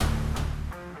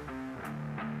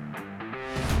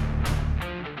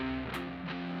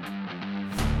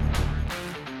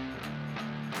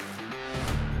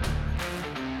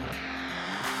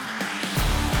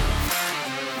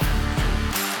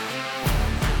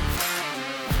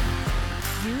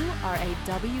are a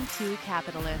W-2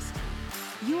 capitalist.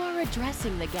 You are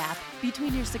addressing the gap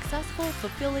between your successful,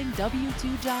 fulfilling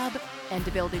W-2 job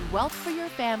and building wealth for your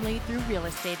family through real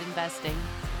estate investing.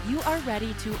 You are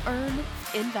ready to earn,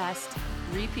 invest,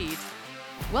 repeat.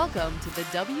 Welcome to the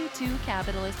W-2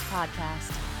 Capitalist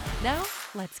Podcast. Now,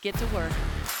 let's get to work.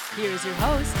 Here's your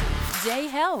host, Jay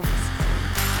Helms.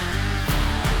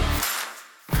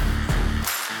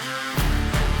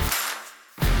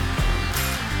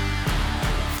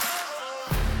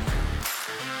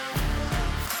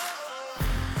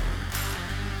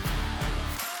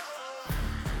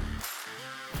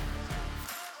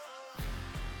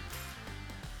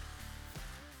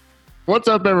 What's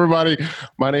up, everybody?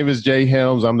 My name is Jay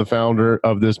Helms. I'm the founder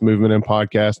of this movement and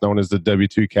podcast known as the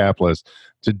W2 Capitalist.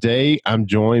 Today, I'm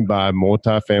joined by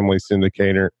multifamily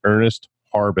syndicator Ernest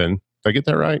Harbin. Did I get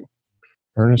that right?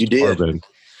 Ernest You did. Harbin.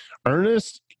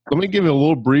 Ernest, let me give you a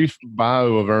little brief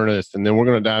bio of Ernest, and then we're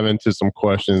going to dive into some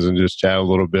questions and just chat a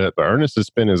little bit. But Ernest has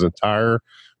spent his entire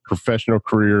professional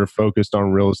career focused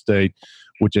on real estate,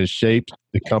 which has shaped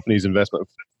the company's investment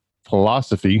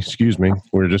philosophy. We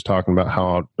were just talking about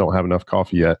how I don't have enough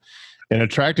coffee yet, and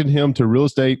attracted him to real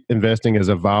estate investing as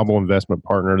a viable investment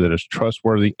partner that is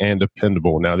trustworthy and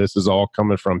dependable. Now, this is all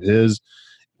coming from his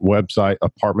website,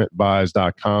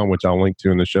 apartmentbuys.com, which I'll link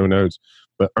to in the show notes.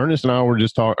 But Ernest and I were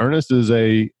just talking. Ernest,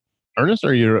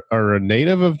 are you a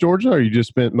native of Georgia, or you just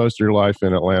spent most of your life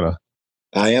in Atlanta?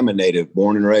 I am a native,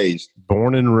 born and raised.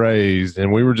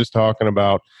 And we were just talking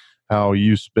about how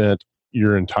you spent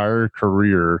your entire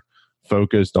career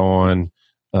focused on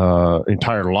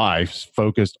entire life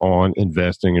focused on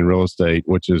investing in real estate,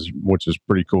 which is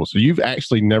pretty cool. So you've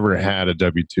actually never had a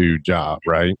W-2 job,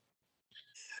 right?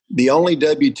 The only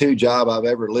W-2 job I've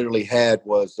ever literally had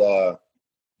was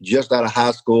just out of high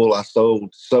school. I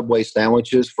sold Subway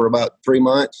sandwiches for about 3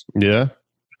 months. Yeah.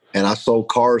 And I sold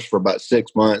cars for about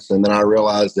 6 months. And then I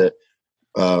realized that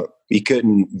you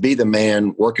couldn't be the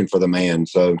man working for the man.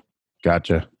 So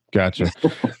Gotcha.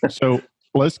 So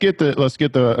let's get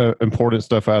the important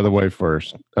stuff out of the way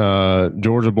first.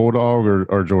 Georgia Bulldog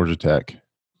or Georgia Tech?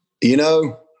 I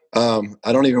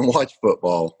don't even watch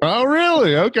football. Oh,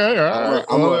 really? Okay. All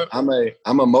right. I'm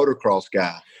a motocross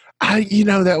guy.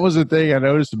 That was the thing I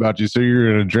noticed about you. So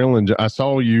you're an adrenaline. I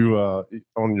saw you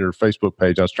on your Facebook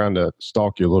page. I was trying to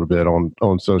stalk you a little bit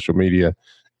on social media,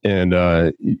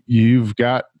 and you've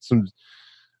got some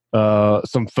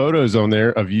photos on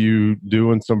there of you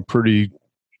doing some pretty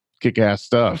kick-ass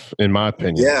stuff, in my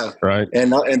opinion. Yeah. Right.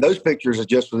 And those pictures are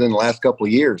just within the last couple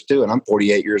of years too. And I'm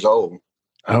 48 years old.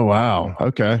 Oh, wow.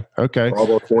 Okay. We're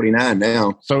almost 49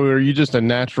 now. So are you just a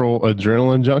natural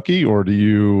adrenaline junkie, or do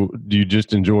you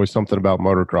just enjoy something about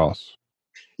motocross?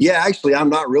 Yeah, actually, I'm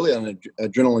not really an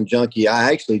adrenaline junkie.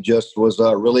 I actually just was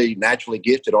really naturally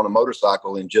gifted on a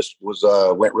motorcycle and just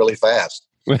went really fast.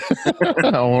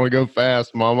 I want to go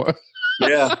fast, mama.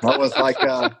 Yeah, I was like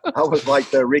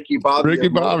the Ricky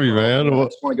Bobby, man. I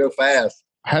just want to go fast.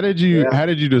 How did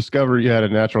you discover you had a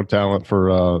natural talent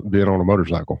for being on a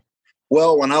motorcycle?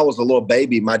 Well, when I was a little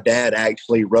baby, my dad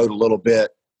actually rode a little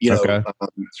bit,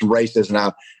 some races, and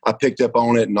I picked up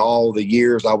on it. And all the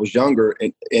years I was younger,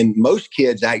 and most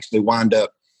kids actually wind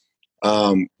up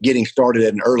getting started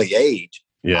at an early age.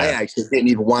 Yeah. I actually didn't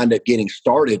even wind up getting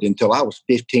started until I was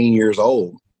 15 years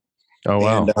old. Oh,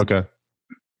 wow. Okay.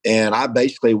 And I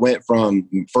basically went from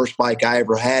first bike I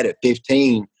ever had at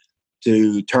 15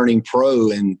 to turning pro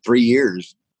in 3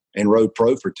 years, and rode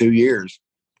pro for 2 years.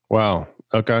 Wow.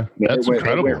 Okay. That's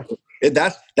incredible.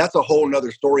 That's a whole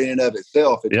nother story in and of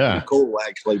itself. It's pretty cool,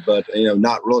 actually, but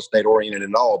not real estate oriented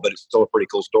at all, but it's still a pretty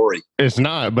cool story. It's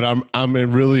not, but I'm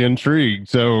really intrigued.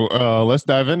 So let's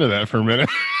dive into that for a minute.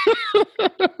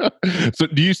 So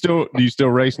do you still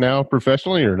race now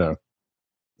professionally, or no?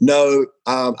 No,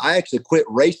 I actually quit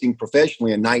racing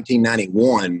professionally in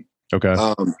 1991. Okay.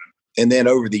 And then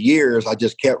over the years, I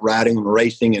just kept riding and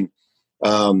racing and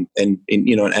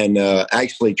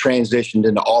actually transitioned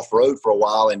into off-road for a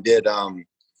while and did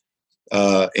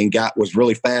was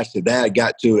really fast at that. I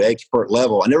got to expert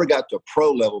level. I never got to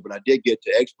pro level, but I did get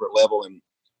to expert level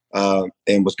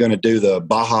and was going to do the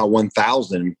Baja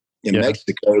 1000 in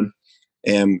Mexico,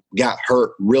 and got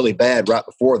hurt really bad right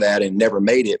before that and never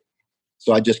made it.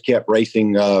 So I just kept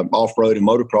racing off-road and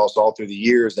motocross all through the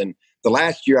years. And the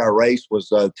last year I raced was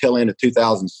tail end of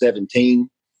 2017.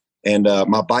 And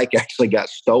my bike actually got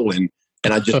stolen,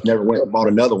 and I just never went and bought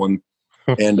another one.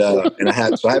 And I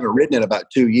haven't ridden in about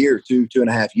 2 years, two and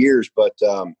a half years. But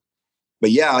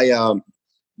yeah, I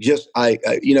guess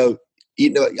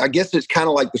it's kind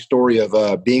of like the story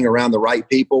of being around the right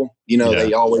people.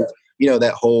 They always,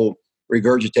 that whole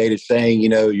regurgitated saying,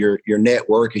 your net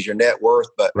worth is your net worth,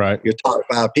 but your top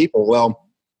 5 people. Well,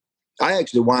 I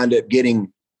actually wind up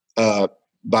getting,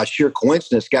 by sheer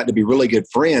coincidence, got to be really good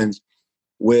friends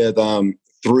with,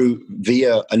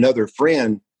 via another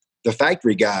friend, the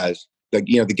factory guys, the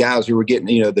guys who were getting,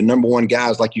 the number one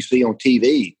guys like you see on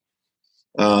TV,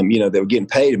 they were getting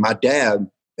paid. And my dad,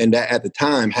 and that at the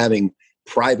time, having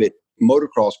private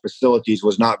motocross facilities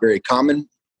was not very common.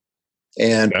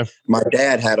 And my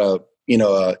dad had a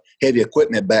heavy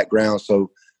equipment background. So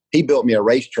he built me a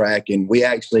racetrack, and we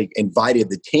actually invited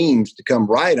the teams to come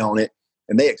ride on it,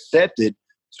 and they accepted.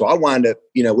 So I wound up,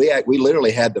 we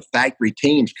literally had the factory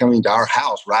teams coming to our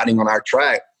house, riding on our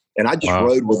track. And I just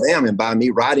rode with them. And by me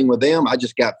riding with them, I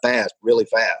just got fast, really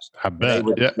fast. I bet. They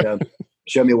would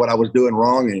show me what I was doing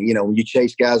wrong. And, when you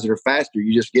chase guys that are faster,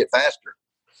 you just get faster.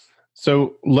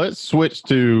 So let's switch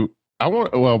to,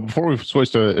 before we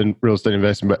switch to real estate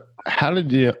investing, but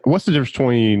what's the difference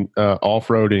between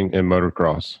off-roading and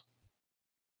motocross?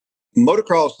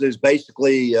 Motocross is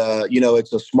basically,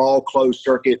 it's a small closed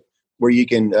circuit where you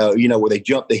can, where they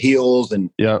jump the hills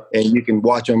and you can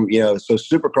watch them, so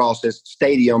Supercross is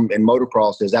stadium and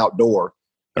motocross is outdoor.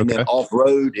 And then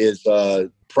off-road is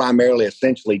primarily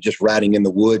essentially just riding in the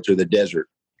woods or the desert.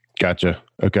 Gotcha.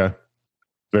 Okay.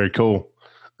 Very cool.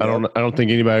 I don't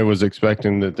think anybody was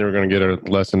expecting that they were going to get a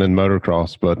lesson in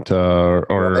motocross, but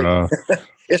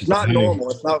it's not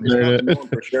normal. It's not normal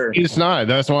for sure. It's not.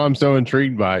 That's why I'm so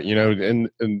intrigued by it.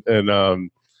 And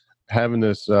having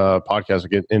this podcast, I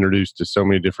get introduced to so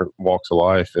many different walks of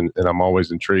life, and I'm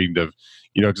always intrigued of,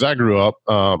 because I grew up.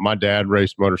 My dad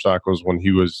raced motorcycles when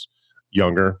he was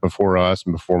younger, before us,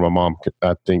 and before my mom,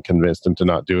 I think, convinced him to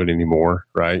not do it anymore.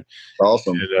 Right.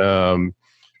 Awesome. And,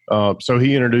 so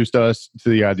he introduced us to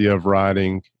the idea of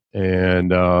riding, and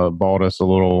bought us a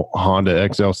little Honda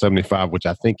XL75, which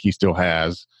I think he still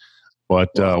has, but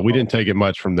we didn't take it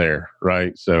much from there,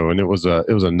 right? So, and it was a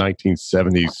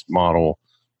 1970s model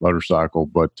motorcycle,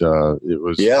 but it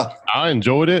was. Yeah, I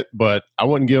enjoyed it, but I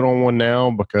wouldn't get on one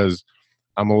now because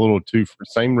I'm a little too.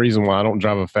 Same reason why I don't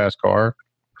drive a fast car.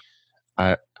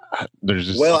 There's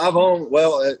just I've owned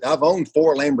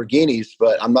 4 Lamborghinis,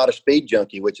 but I'm not a speed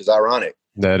junkie, which is ironic.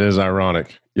 That is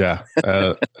ironic. Yeah,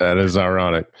 that is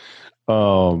ironic.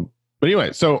 But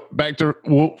anyway, so back to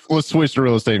let's switch to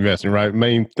real estate investing. Right,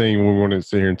 main thing we want to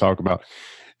sit here and talk about.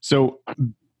 So,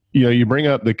 you bring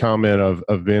up the comment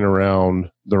of being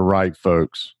around the right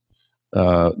folks,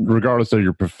 regardless of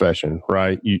your profession.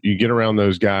 Right, you get around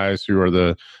those guys who are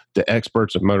the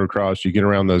experts at motocross. You get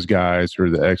around those guys who are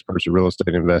the experts at real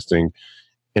estate investing,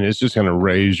 and it's just going to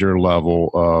raise your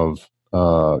level of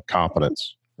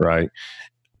competence. Right.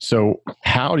 So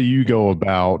how do you go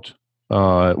about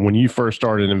when you first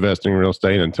started investing in real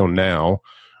estate until now,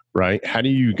 right? How do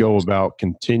you go about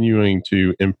continuing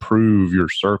to improve your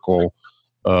circle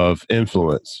of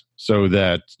influence so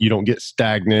that you don't get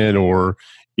stagnant, or,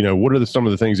 what are some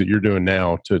of the things that you're doing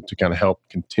now to kind of help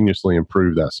continuously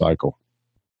improve that cycle?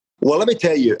 Well, let me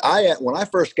tell you, when I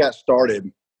first got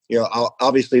started,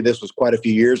 obviously this was quite a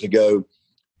few years ago.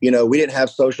 We didn't have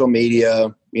social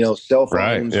media, cell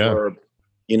phones were,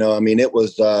 it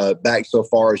was back so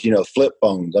far as, flip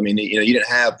phones. You didn't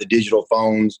have the digital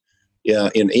phones,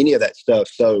 in any of that stuff.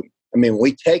 So, when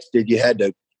we texted, you had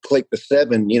to click the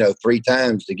 7, 3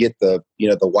 times to get the,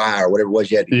 the Y or whatever it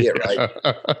was you had to get, right?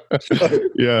 So,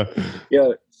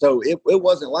 so it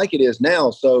wasn't like it is now.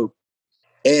 So,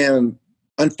 and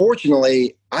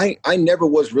unfortunately, I never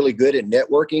was really good at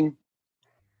networking.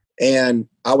 And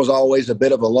I was always a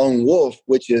bit of a lone wolf,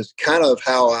 which is kind of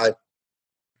how I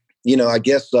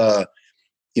guess, I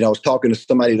was talking to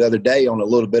somebody the other day on a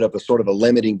little bit of a sort of a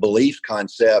limiting belief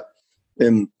concept,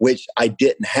 in which I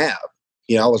didn't have.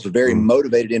 I was a very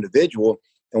motivated individual.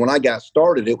 And when I got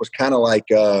started, it was kind of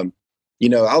like, I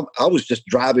was just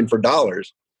driving for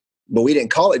dollars, but we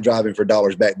didn't call it driving for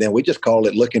dollars back then. We just called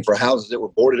it looking for houses that were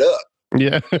boarded up.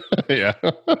 Yeah. Yeah.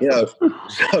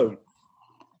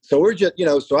 So we're just,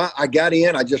 so I got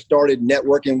in, I just started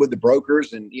networking with the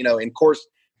brokers, and, and of course,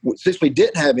 since we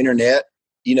didn't have internet,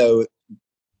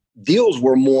 deals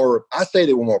were more, I say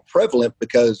they were more prevalent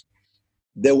because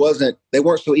they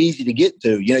weren't so easy to get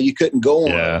to. You couldn't go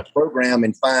on a program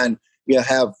and find,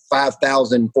 have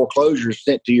 5,000 foreclosures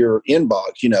sent to your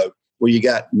inbox, where you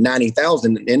got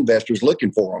 90,000 investors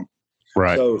looking for them.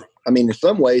 Right. So, in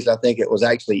some ways, I think it was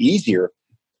actually easier,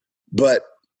 but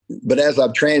as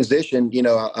I've transitioned,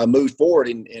 I moved forward,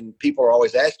 and people are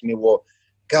always asking me, well,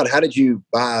 God, how did you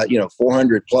buy,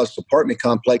 400 plus apartment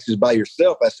complexes by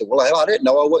yourself? I said, well, hell, I didn't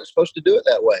know I wasn't supposed to do it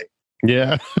that way.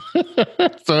 Yeah.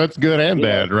 So it's good and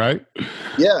bad, right?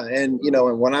 Yeah. And,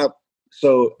 and when I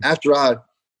so after I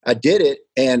did it,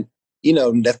 and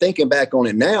thinking back on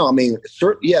it now, I mean,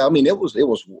 it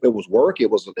was work. It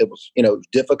was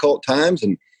difficult times,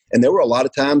 and there were a lot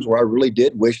of times where I really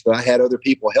did wish that I had other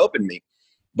people helping me,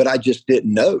 but I just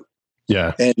didn't know.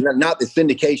 Yeah. And not that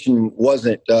syndication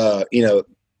wasn't, I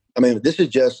mean, this is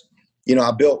just,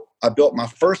 I built my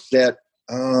first set,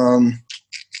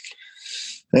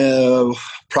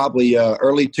 probably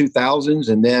early 2000s,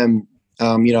 and then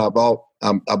I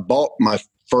bought my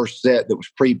first set that was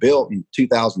pre-built in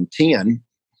 2010,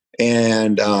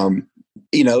 and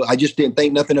I just didn't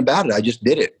think nothing about it. I just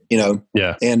did it,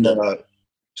 Yeah. And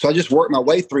so I just worked my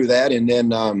way through that, and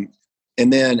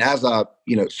then as I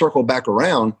circled back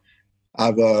around,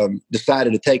 I've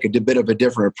decided to take a bit of a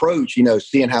different approach.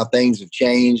 Seeing how things have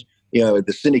changed. The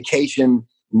syndication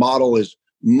model is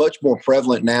much more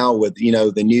prevalent now with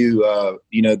the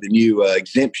new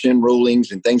exemption rulings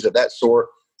and things of that sort.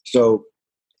 So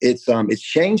it's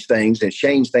changed things, and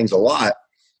changed things a lot.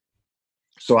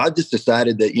 So I just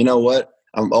decided that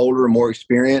I'm older and more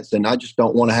experienced, and I just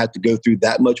don't want to have to go through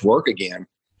that much work again.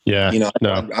 Yeah, no.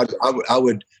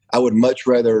 I would much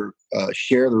rather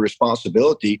share the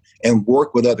responsibility and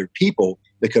work with other people,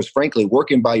 because frankly,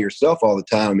 working by yourself all the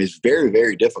time is very,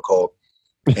 very difficult.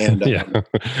 And yeah,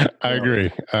 I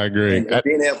agree. And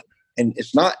being able, and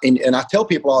it's not, and I tell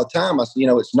people all the time,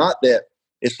 it's not that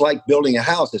it's like building a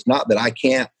house. It's not that I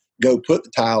can't go put the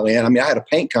tile in. I mean, I had a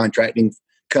paint contracting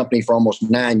company for almost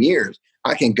 9 years.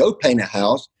 I can go paint a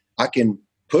house. I can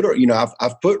put,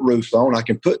 I've put roofs on. I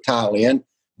can put tile in,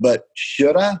 but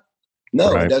should I?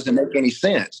 No, Right. It doesn't make any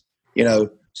sense.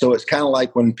 So it's kind of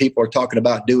like when people are talking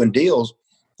about doing deals,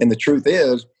 and the truth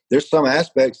is, there's some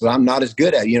aspects that I'm not as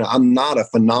good at. I'm not a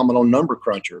phenomenal number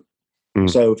cruncher.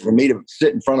 So for me to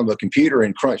sit in front of a computer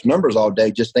and crunch numbers all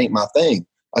day just ain't my thing.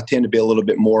 I tend to be a little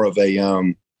bit more of a,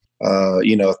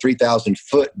 a 3,000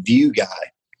 foot view guy.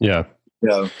 Yeah.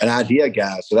 An idea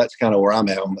guy. So that's kind of where I'm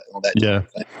at on that. Yeah.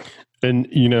 Thing. And,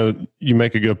 you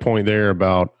make a good point there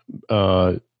about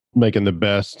making the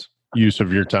best use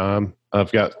of your time.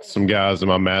 I've got some guys in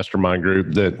my mastermind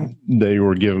group that they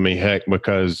were giving me heck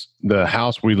because the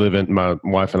house we live in, my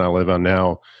wife and I live on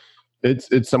now,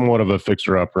 it's somewhat of a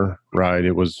fixer-upper, right?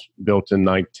 It was built in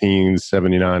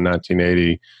 1979,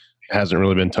 1980. Hasn't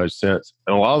really been touched since.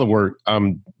 And a lot of the work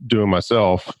I'm doing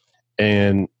myself,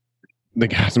 and the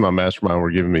guys in my mastermind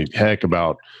were giving me heck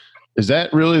about, is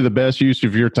that really the best use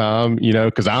of your time?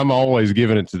 Because I'm always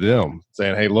giving it to them,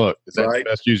 saying, hey, look, is that the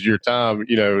best use of your time?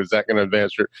 Is that going to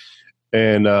advance your...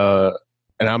 And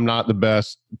I'm not the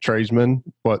best tradesman,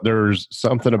 but there's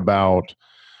something about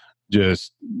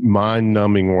just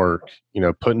mind-numbing work,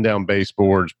 putting down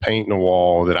baseboards, painting a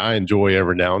wall that I enjoy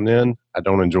every now and then. I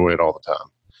don't enjoy it all the time,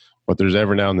 but there's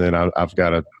every now and then I've got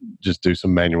to just do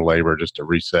some manual labor just to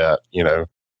reset,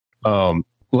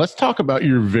 Let's talk about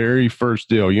your very first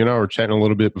deal. You and I were chatting a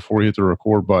little bit before we hit the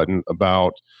record button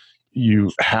about you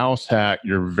house hacked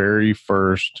your very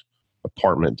first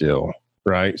apartment deal,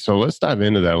 right? So let's dive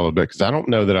into that a little bit, because I don't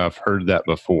know that I've heard that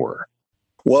before.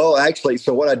 Well, actually,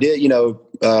 so what I did,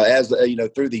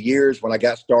 through the years when I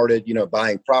got started,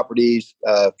 buying properties,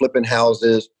 flipping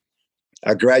houses,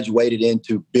 I graduated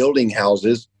into building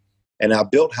houses, and I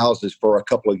built houses for a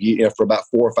couple of years, for about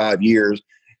 4 or 5 years.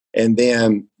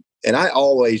 And I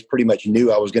always pretty much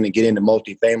knew I was going to get into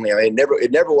multifamily. I mean,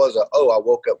 it never was I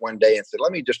woke up one day and said,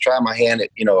 let me just try my hand at,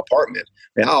 apartments.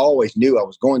 I mean, I always knew I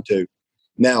was going to.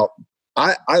 Now,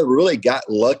 I really got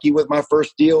lucky with my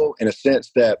first deal in a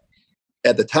sense that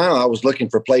at the time I was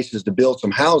looking for places to build some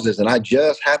houses, and I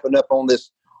just happened up on this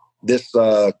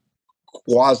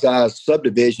quasi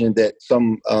subdivision that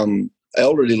some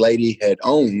elderly lady had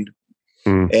owned,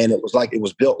 and it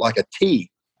was built like a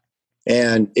T,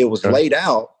 and it was laid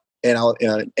out. And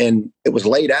it was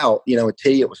laid out, a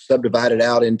T. It was subdivided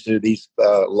out into these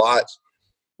lots.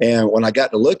 And when I got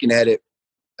to looking at it,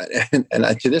 and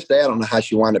to this day, I don't know how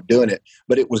she wound up doing it,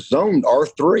 but it was zoned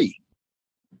R3,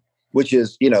 which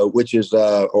is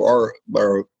or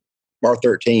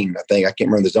R13, I think. I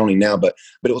can't remember the zoning now, but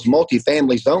it was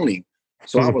multifamily zoning.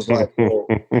 So I was like, well,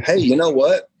 hey, you know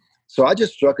what? So I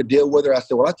just struck a deal with her. I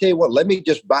said, well, I'll tell you what, let me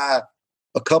just buy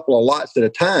a couple of lots at a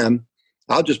time.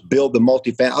 I'll just build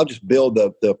I'll just build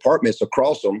the apartments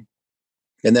across them.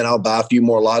 And then I'll buy a few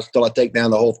more lots till I take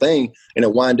down the whole thing. And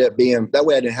it wind up being, that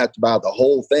way I didn't have to buy the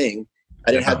whole thing.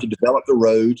 I didn't have to develop the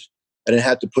roads. I didn't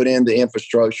have to put in the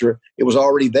infrastructure. It was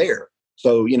already there.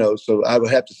 So, so I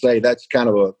would have to say that's kind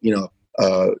of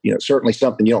certainly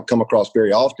something you don't come across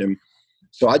very often.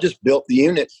 So I just built the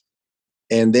units.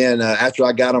 And then after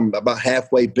I got them about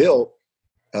halfway built,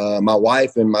 my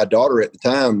wife and my daughter at the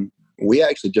time, we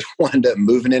actually just wound up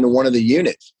moving into one of the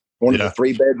units, one of the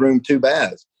 3-bedroom, 2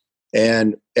 baths.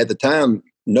 And at the time,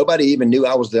 nobody even knew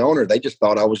I was the owner. They just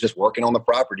thought I was just working on the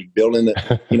property, building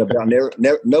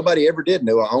the, nobody ever did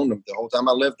know I owned them the whole time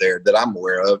I lived there that I'm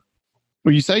aware of.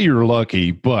 Well, you say you were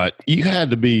lucky, but you had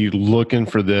to be looking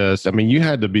for this. I mean, you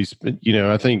had to be,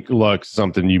 I think luck's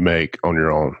something you make on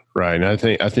your own, right? And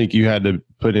I think you had to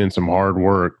put in some hard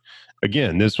work.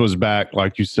 Again, this was back,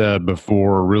 like you said,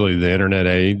 before really the internet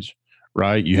age,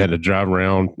 right? You had to drive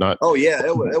around, not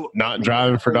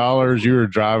driving for dollars. You were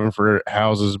driving for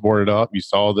houses boarded up. You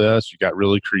saw this. You got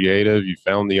really creative. You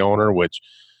found the owner, which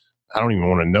I don't even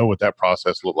want to know what that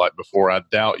process looked like before. I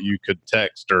doubt you could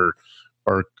text or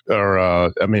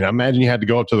I mean, I imagine you had to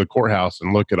go up to the courthouse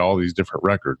and look at all these different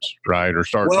records, right? Or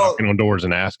start knocking on doors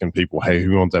and asking people, "Hey,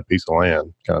 who owns that piece of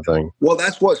land?" kind of thing. Well,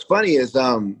 that's what's funny is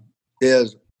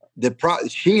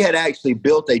she had actually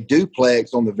built a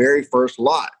duplex on the very first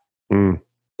lot. The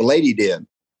lady did.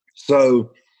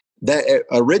 So that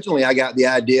originally I got the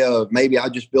idea of maybe I'll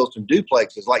just build some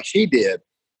duplexes like she did.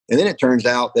 And then it turns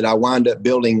out that I wound up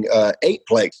building 8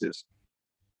 plexes.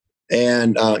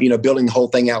 And, building the whole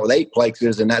thing out with 8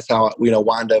 plexes. And that's how,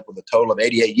 wind up with a total of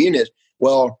 88 units.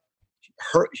 Well,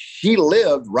 she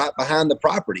lived right behind the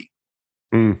property.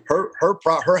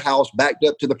 Her house backed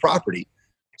up to the property.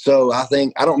 So I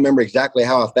don't remember exactly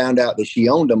how I found out that she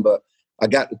owned them, but I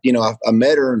got, I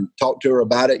met her and talked to her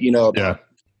about it,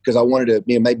 because I wanted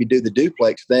to maybe do the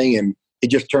duplex thing. And it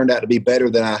just turned out to be better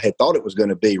than I had thought it was going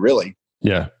to be, really.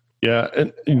 Yeah. Yeah.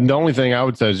 And the only thing I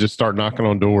would say is just start knocking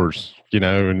on doors,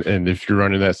 and if you're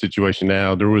running that situation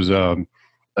now, there was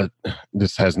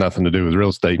this has nothing to do with real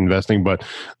estate investing, but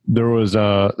there was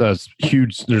there's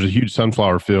a huge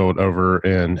sunflower field over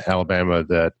in Alabama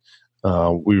that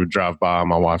we would drive by.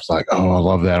 My wife's like, "Oh, I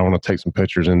love that. I want to take some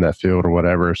pictures in that field or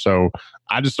whatever." So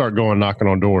I just start going knocking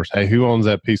on doors. Hey, who owns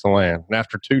that piece of land? And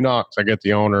after 2 knocks, I get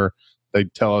the owner. They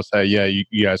tell us, "Hey, yeah,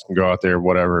 you guys can go out there,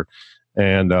 whatever."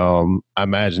 And I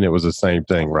imagine it was the same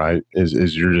thing, right?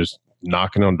 Is you're just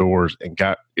knocking on doors and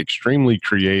got extremely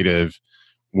creative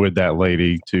with that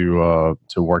lady to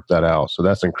work that out. So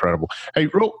that's incredible. Hey,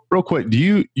 real quick, do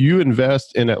you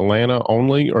invest in Atlanta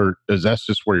only, or is that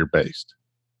just where you're based?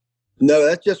 No,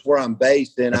 that's just where I'm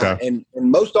based. And okay.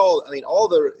 All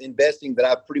the investing that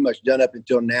I've pretty much done up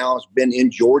until now has been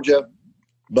in Georgia,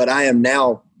 but I am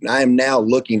now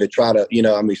looking to try to,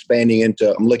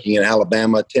 I'm looking at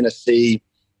Alabama, Tennessee,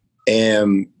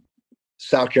 and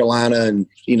South Carolina, and,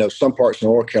 some parts of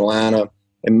North Carolina,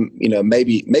 and,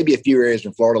 maybe a few areas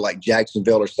in Florida, like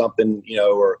Jacksonville or something,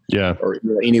 or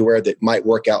anywhere that might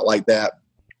work out like that.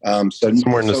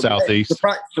 Somewhere in the Southeast. I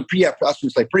was going to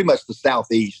say pretty much the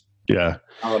Southeast. Yeah.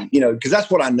 Because that's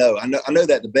what I know. I know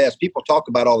that the best. People talk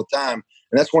about all the time.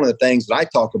 And that's one of the things that I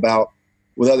talk about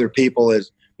with other people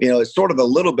is, it's sort of a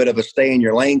little bit of a stay in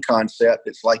your lane concept.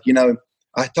 It's like,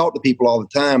 I talk to people all the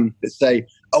time that say,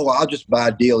 "Oh, I'll just buy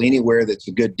a deal anywhere that's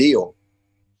a good deal."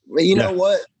 Well, you know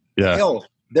what? Yeah. Hell,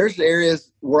 there's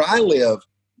areas where I live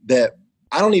that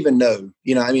I don't even know,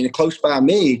 close by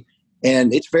me,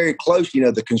 and it's very close.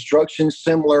 The construction's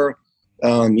similar.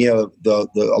 A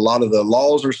lot of the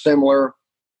laws are similar,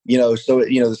 so,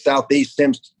 the Southeast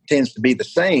tends to be the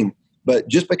same. But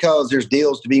just because there's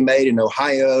deals to be made in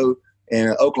Ohio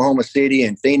and Oklahoma City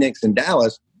and Phoenix and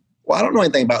Dallas, well, I don't know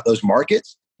anything about those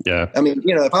markets. Yeah. I mean,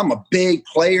 if I'm a big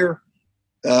player,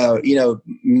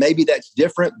 maybe that's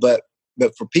different, but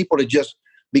for people to just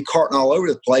be carting all over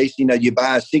the place, you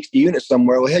buy 60 units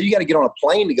somewhere. Well, hell, you got to get on a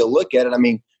plane to go look at it. I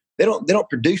mean, they don't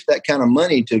produce that kind of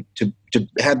money to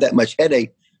have that much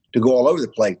headache to go all over the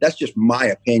place. That's just my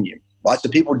opinion. Lots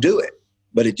of people do it,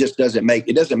 but it just doesn't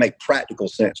make practical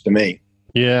sense to me.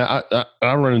 Yeah,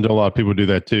 I run into a lot of people who do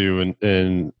that too,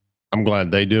 and I'm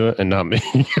glad they do it and not me.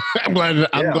 I'm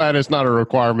glad it's not a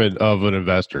requirement of an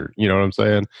investor. You know what I'm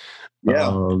saying?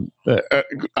 Yeah.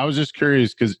 I was just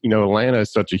curious because Atlanta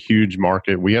is such a huge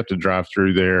market. We have to drive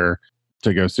through there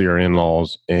to go see our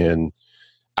in-laws, and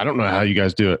I don't know how you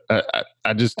guys do it.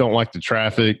 I just don't like the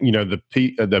traffic.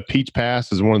 The Peach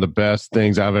Pass is one of the best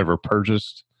things I've ever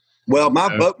purchased. Well, my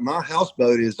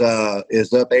houseboat is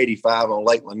up 85 on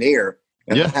Lake Lanier,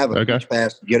 and I have a Peach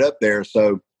Pass to get up there.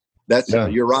 So that's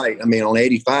you're right. I mean, on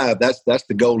 85, that's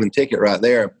the golden ticket right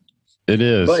there. It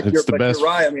is. But it's the best. You're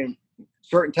right. I mean,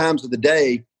 certain times of the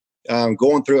day,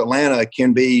 going through Atlanta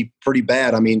can be pretty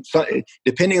bad. I mean,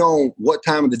 depending on what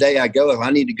time of the day I go, if I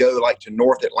need to go like to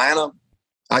North Atlanta,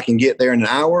 I can get there in an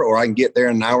hour, or I can get there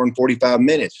in an hour and 45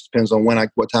 minutes. It depends on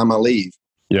what time I leave.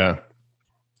 Yeah.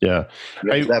 Yeah.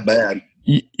 It's that bad.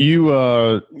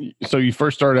 So you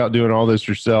first started out doing all this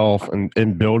yourself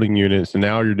and building units, and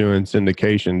now you're doing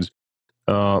syndications.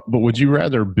 But would you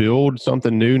rather build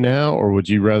something new now, or would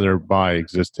you rather buy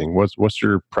existing? What's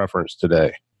your preference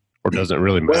today, or does it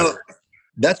really matter? Well,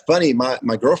 that's funny.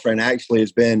 My girlfriend actually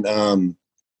has been,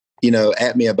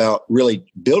 at me about really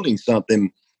building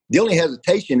something. The only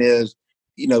hesitation is,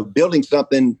 building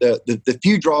something. The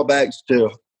few drawbacks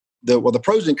to the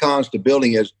pros and cons to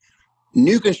building is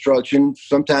new construction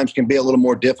sometimes can be a little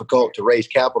more difficult to raise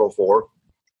capital for,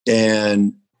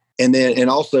 and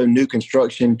also new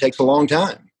construction takes a long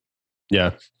time.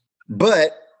 Yeah.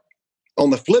 But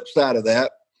on the flip side of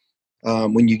that,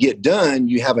 when you get done,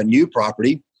 you have a new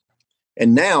property.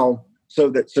 And now, so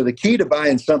the key to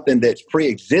buying something that's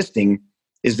pre-existing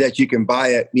is that you can buy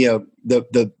it,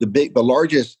 the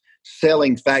largest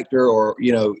selling factor or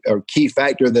key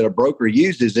factor that a broker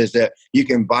uses is that you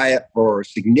can buy it for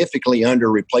significantly under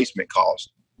replacement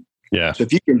cost. Yeah. So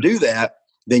if you can do that,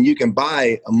 then you can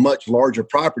buy a much larger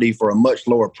property for a much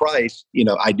lower price,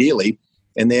 ideally.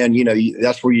 And then,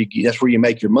 that's where you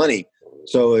make your money.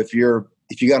 So if you're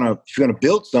gonna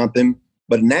build something,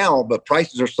 but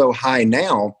prices are so high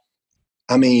now,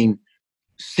 I mean,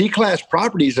 C-class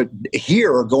properties are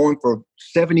going for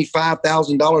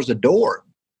 $75,000 a door.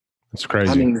 That's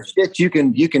crazy. I mean, shit, you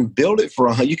can build it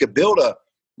you could build a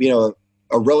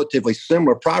relatively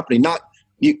similar property, not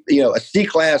a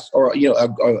C-class or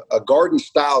a garden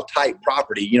style type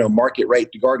property, market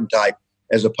rate to garden type,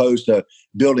 as opposed to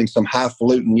building some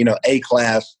highfalutin,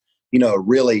 A-class,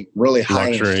 really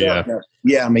high end stuff.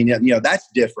 Yeah, I mean, that's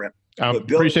different. I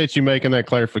appreciate you making that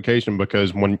clarification,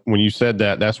 because when you said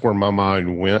that, that's where my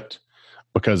mind went,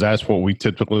 because that's what we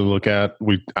typically look at.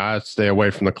 I stay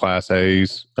away from the Class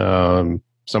A's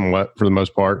somewhat for the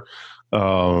most part,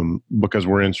 because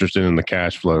we're interested in the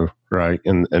cash flow, right,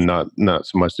 and not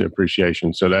so much the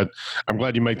appreciation. So that I'm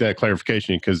glad you make that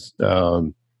clarification, because a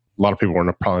lot of people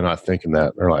are probably not thinking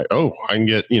that. They're like, oh, I can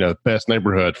get best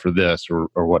neighborhood for this or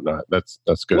whatnot. That's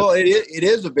good. Well,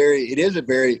 it's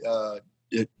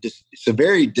a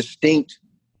very distinct,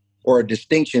 or a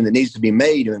distinction that needs to be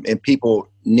made, and people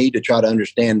need to try to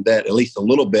understand that at least a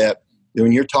little bit.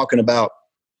 When you're talking about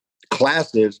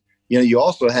classes, you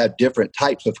also have different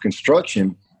types of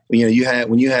construction. When you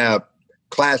have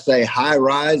Class A high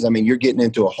rise, I mean, you're getting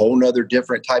into a whole nother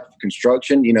different type of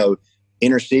construction,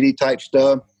 inner city type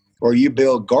stuff. Or you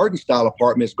build garden style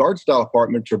apartments. Garden style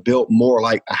apartments are built more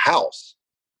like a house.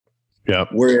 Yeah.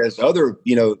 Whereas other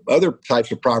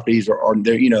types of properties are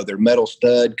they're metal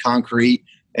stud, concrete,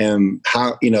 and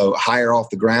higher off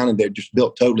the ground, and they're just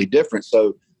built totally different.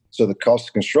 So the cost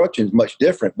of construction is much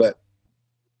different. But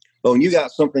when you got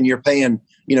something you're paying,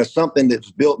 something that's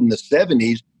built in the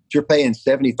 70s, you're paying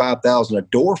 $75,000 a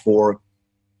door for.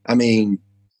 I mean,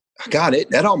 God,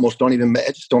 that almost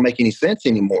it just don't make any sense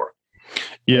anymore.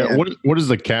 Yeah. What is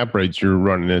the cap rates you're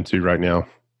running into right now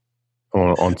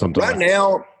on something? Right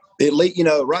now,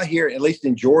 right here, at least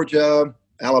in Georgia,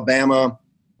 Alabama,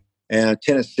 and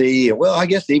Tennessee, well, I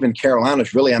guess even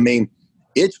Carolinas, really. I mean,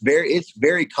 it's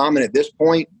very common at this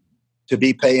point to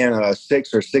be paying a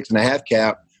 6 or 6.5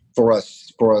 cap for a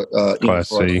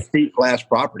C-class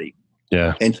property.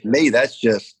 Yeah. And to me, that's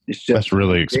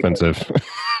really expensive.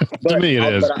 To me,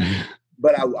 it is.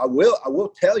 But I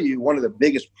will tell you, one of the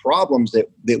biggest problems that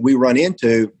we run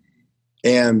into,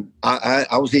 and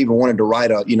I was even wanting to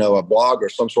write a blog or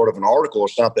some sort of an article or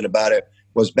something about it,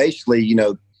 was basically,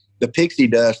 the pixie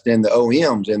dust in the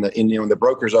OMs and the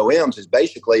brokers OMs is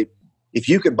basically, if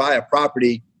you could buy a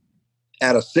property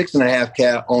at a 6.5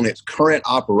 cap on its current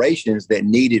operations that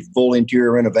needed full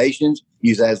interior renovations,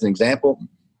 use that as an example,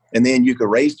 and then you could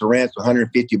raise the rent to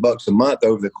 $150 a month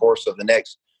over the course of the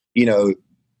next,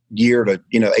 year to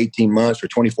 18 months or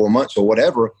 24 months or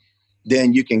whatever,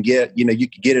 then you can get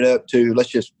it up to, let's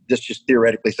just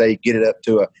theoretically say, get it up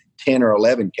to a 10 or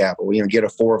 11 cap, or get a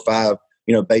 4 or 5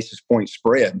 basis point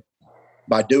spread.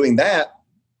 By doing that,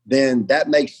 then that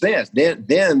makes sense. Then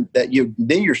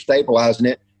you're stabilizing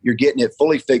it, you're getting it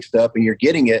fully fixed up, and you're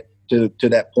getting it to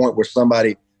that point where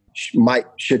somebody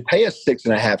should pay a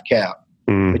 6.5 cap.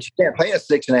 But you can't pay a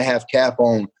 6.5 cap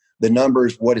on the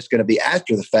numbers, what it's going to be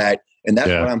after the fact. And that's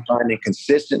what I'm finding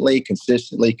consistently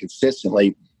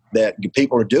that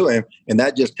people are doing. And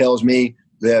that just tells me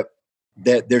that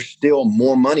there's still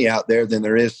more money out there than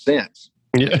there is sense.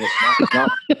 Yeah. It's not,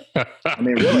 I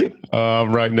mean, really.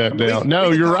 I'm writing that down.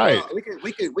 No, you're right.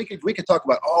 We could talk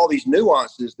about all these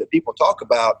nuances that people talk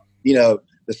about. The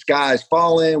sky's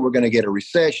falling. We're going to get a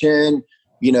recession.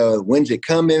 When's it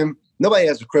coming? Nobody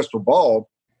has a crystal ball.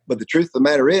 But the truth of the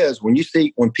matter is, when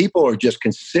people are just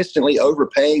consistently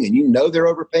overpaying, and they're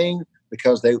overpaying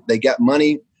because they got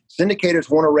money, syndicators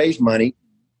want to raise money.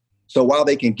 So while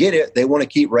they can get it, they want to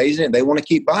keep raising it. They want to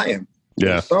keep buying.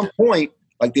 Yeah. At some point,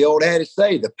 like the old adage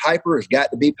say, the piper has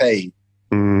got to be paid.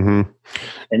 Mm-hmm.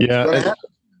 And it's going to happen.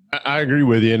 I agree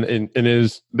with you. And it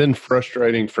has been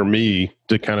frustrating for me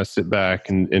to kind of sit back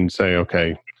and say,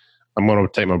 okay, I'm going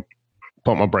to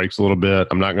pump my brakes a little bit.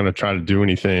 I'm not going to try to do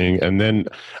anything. And then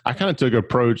I kind of took an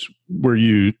approach where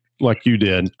like you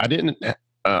did. I didn't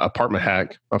apartment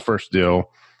hack my first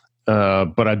deal,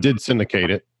 but I did syndicate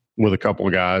it with a couple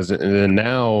of guys. And then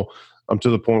now I'm to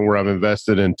the point where I've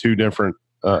invested in 2 different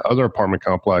other apartment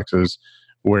complexes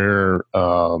where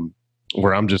I'm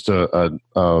just a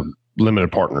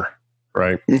limited partner,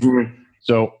 right? Mm-hmm.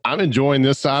 So I'm enjoying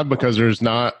this side because there's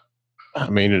not, I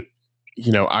mean,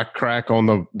 I crack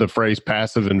on the phrase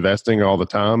passive investing all the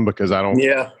time because I don't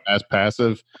as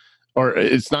passive, or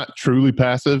it's not truly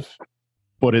passive,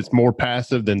 but it's more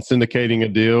passive than syndicating a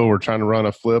deal or trying to run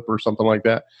a flip or something like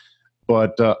that.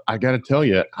 But I got to tell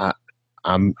you,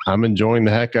 I'm enjoying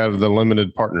the heck out of the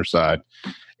limited partner side.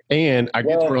 And I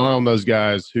get to rely on those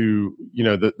guys who,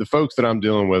 the folks that I'm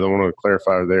dealing with, I want to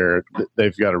clarify there,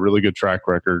 they've got a really good track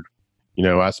record.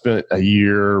 I spent a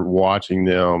year watching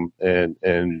them and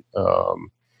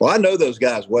I know those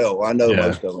guys well. I know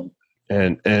most of them.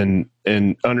 And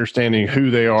understanding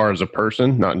who they are as a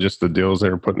person, not just the deals they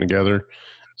were putting together.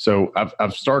 So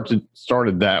I've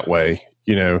started that way,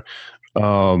 but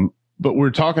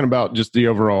we're talking about just the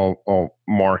overall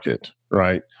market,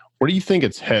 right? Where do you think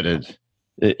it's headed?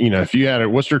 If you had it,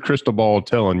 what's your crystal ball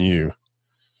telling you?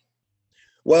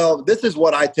 Well, this is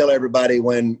what I tell everybody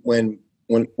when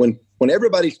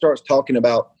everybody starts talking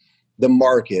about the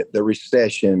market, the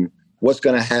recession, what's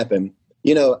going to happen.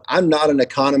 I'm not an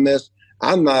economist.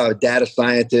 I'm not a data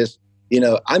scientist.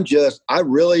 My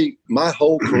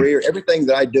whole career, everything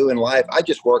that I do in life, I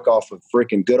just work off of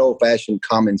freaking good old fashioned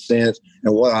common sense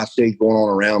and what I see going on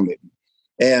around me.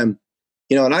 And,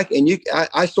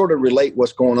 I sort of relate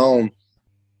what's going on.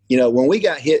 When we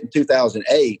got hit in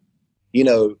 2008,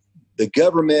 the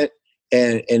government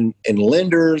and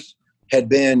lenders had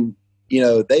been,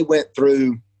 they went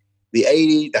through the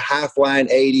 80s, the high flying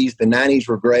 80s, the 90s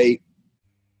were great.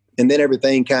 And then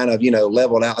everything kind of,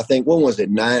 leveled out. I think, when was it?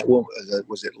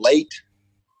 Was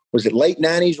it late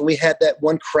 90s when we had that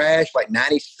one crash, like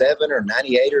 97 or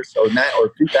 98 or so, or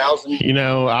 2000?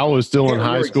 I was still in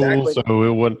high school, so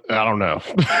it wouldn't, I don't know.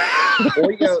 So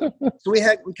we kind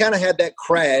of had that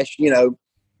crash, a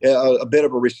bit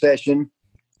of a recession.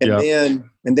 And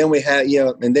then we had,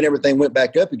 and then everything went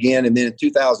back up again. And then in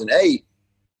 2008,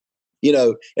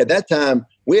 at that time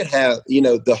we had,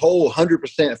 the whole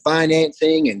 100%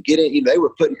 financing and getting, they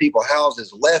were putting people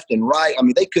houses left and right. I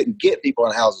mean, they couldn't get people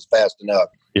in houses fast enough.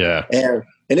 Yeah. And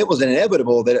it was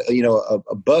inevitable that,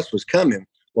 a bust was coming.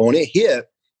 Well, when it hit,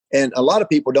 and a lot of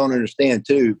people don't understand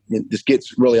too, this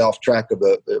gets really off track of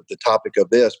the topic of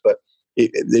this, but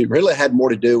it really had more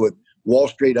to do with Wall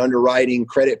Street underwriting,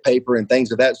 credit paper, and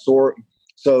things of that sort.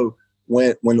 So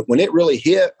when it really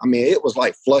hit, I mean, it was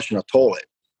like flushing a toilet.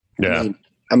 Yeah.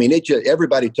 I mean, it just,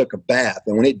 everybody took a bath.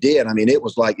 And when it did, I mean, it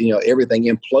was like, everything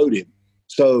imploded.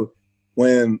 So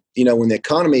when the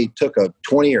economy took a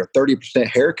 20 or 30%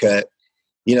 haircut,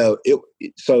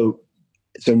 so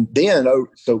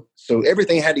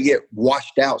everything had to get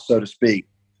washed out, so to speak.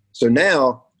 So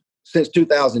now, since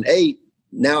 2008,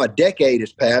 now a decade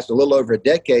has passed, a little over a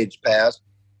decade's passed,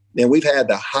 and we've had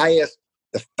the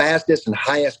fastest and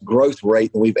highest growth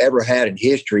rate that we've ever had in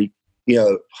history,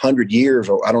 100 years,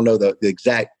 or I don't know the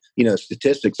exact,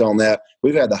 statistics on that.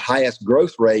 We've had the highest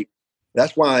growth rate.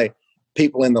 That's why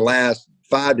people in the last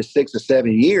 5 to 6 or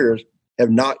 7 years have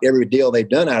knocked every deal they've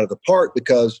done out of the park,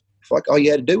 because it's like all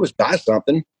you had to do was buy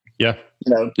something. Yeah.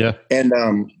 Yeah.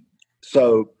 And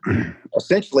so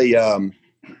essentially,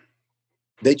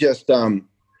 they just,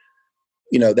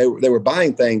 they were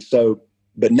buying things. So,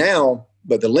 but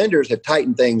the lenders have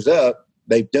tightened things up.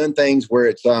 They've done things where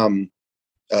it's, the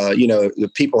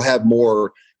people have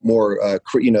more, what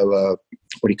do you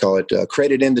call it?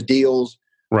 Credit in the deals.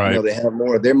 Right. They have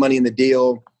more of their money in the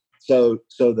deal. So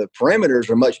the parameters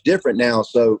are much different now.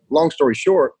 So long story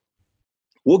short,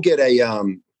 we'll get a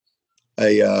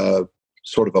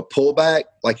sort of a pullback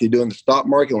like you do in the stock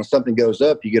market. When something goes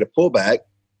up, you get a pullback,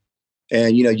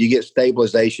 and, you get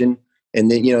stabilization,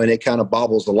 and then, and it kind of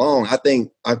bobbles along. I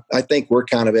think we're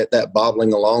kind of at that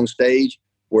bobbling along stage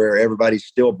where everybody's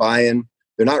still buying.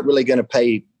 They're not really going to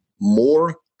pay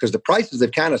more because the prices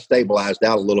have kind of stabilized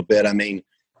out a little bit. I mean,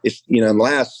 it's, in the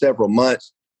last several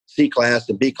months, C-class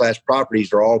and B-class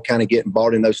properties are all kind of getting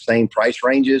bought in those same price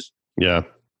ranges. Yeah.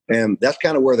 And that's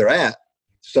kind of where they're at.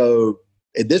 So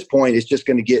at this point, it's just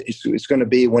going to it's going to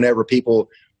be whenever people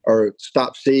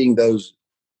stop seeing those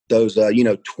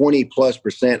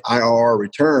 20+% IRR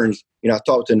returns. I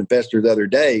talked to an investor the other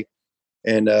day,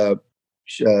 and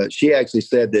she actually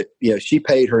said that she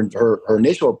paid her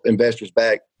initial investors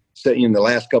back, in the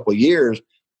last couple of years,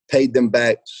 paid them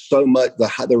back so much.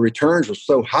 The returns were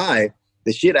so high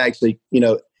that she had actually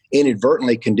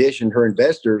inadvertently conditioned her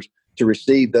investors to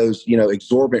receive those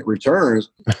exorbitant returns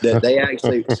that they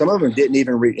actually some of them didn't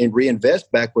even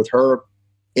reinvest back with her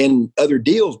in other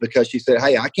deals, because she said,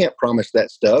 hey, I can't promise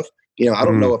that stuff. I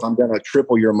don't know if I'm going to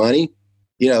triple your money,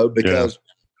 because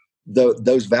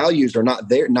those values are not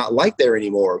there, not like there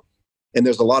anymore. And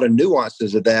there's a lot of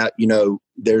nuances of that.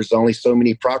 There's only so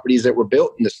many properties that were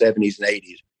built in the 70s and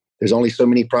 80s. There's only so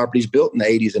many properties built in the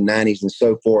 80s and 90s and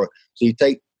so forth. So you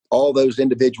take all those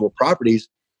individual properties,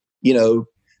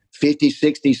 50,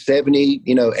 60, 70,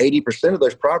 80% of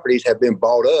those properties have been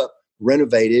bought up,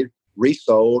 renovated,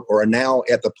 resold, or are now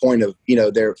at the point of,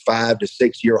 their 5 to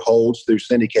 6 year holds through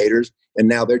syndicators. And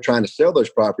now they're trying to sell those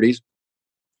properties.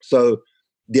 So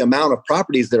the amount of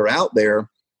properties that are out there,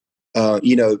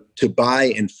 to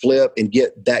buy and flip and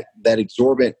get that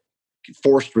exorbitant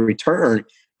forced return,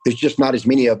 there's just not as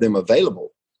many of them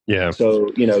available. Yeah. So,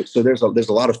 so there's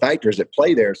a lot of factors at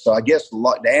play there. So I guess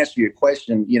to answer your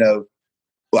question,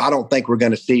 well, I don't think we're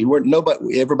going to see.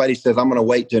 Everybody says I'm going to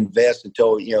wait to invest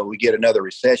until we get another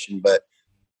recession. But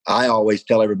I always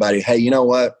tell everybody, hey, you know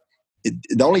what?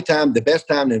 The best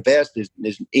time to invest is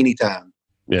any time.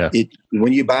 Yeah.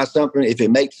 When you buy something, if it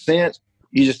makes sense,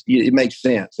 it makes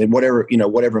sense, and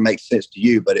whatever makes sense to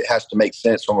you. But it has to make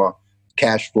sense from a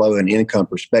cash flow and income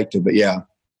perspective. But yeah.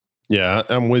 Yeah,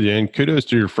 I'm with you, and kudos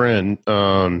to your friend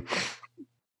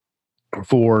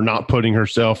for not putting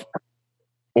herself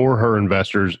or her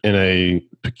investors in a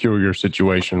peculiar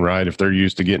situation, right? If they're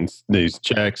used to getting these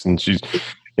checks, and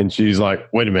she's like,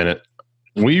 wait a minute,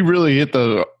 we really hit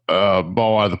the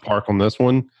ball out of the park on this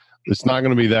one. It's not going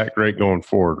to be that great going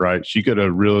forward, right? She could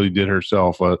have really did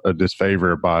herself a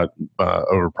disfavor by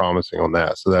over-promising on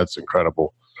that. So that's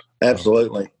incredible.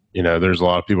 Absolutely. There's a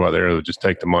lot of people out there that just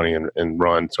take the money and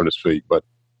run, so to speak. But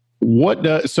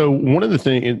so one of the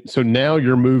things, so now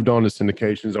you're moved on to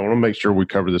syndications. I want to make sure we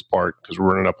cover this part because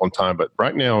we're running up on time. But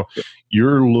right now,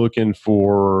 you're looking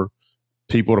for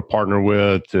people to partner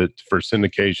with for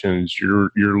syndications.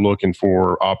 You're looking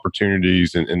for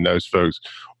opportunities and those folks.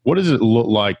 What does it look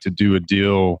like to do a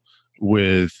deal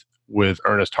with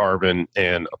Ernest Harvin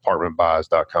and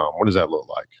ApartmentBuys.com? What does that look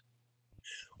like?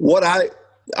 What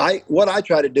I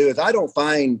try to do is I don't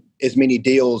find as many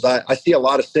deals. I see a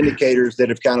lot of syndicators that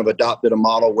have kind of adopted a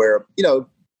model where, and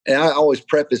I always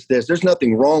preface this, there's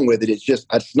nothing wrong with it.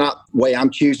 It's not the way I'm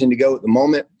choosing to go at the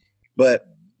moment, but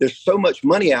there's so much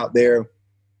money out there,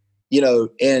 and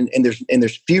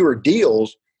there's fewer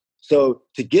deals. So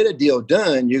to get a deal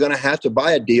done, you're going to have to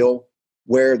buy a deal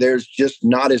where there's just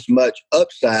not as much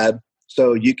upside.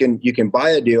 So you can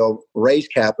buy a deal, raise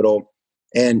capital,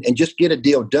 and just get a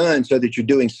deal done so that you're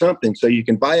doing something. So you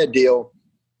can buy a deal,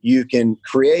 you can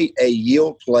create a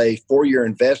yield play for your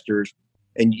investors,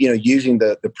 and using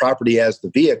the property as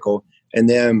the vehicle. And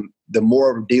then the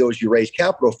more deals you raise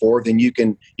capital for, then you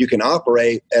can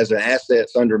operate as an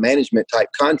assets under management type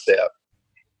concept.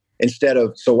 Instead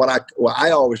of, so what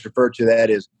I always refer to that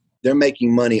is they're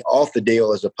making money off the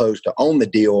deal as opposed to on the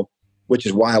deal, which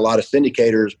is why a lot of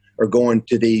syndicators are going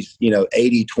to these,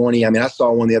 80-20. I mean, I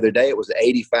saw one the other day, it was an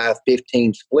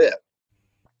 85-15 split.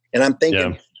 And I'm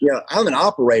thinking, I'm an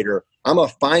operator. I'm a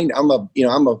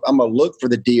look for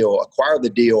the deal, acquire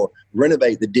the deal,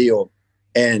 renovate the deal.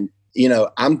 And,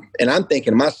 I'm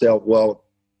thinking to myself, well,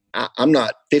 I'm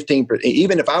not 15%.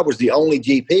 Even if I was the only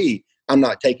GP, I'm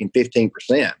not taking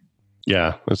 15%.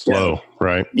 Yeah, it's low,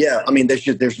 right? Yeah, I mean,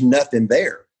 there's nothing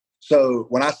there. So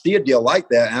when I see a deal like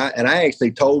that, and I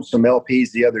actually told some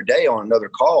LPs the other day on another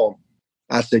call,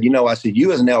 I said,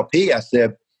 you as an LP, I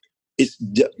said,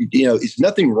 it's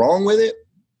nothing wrong with it.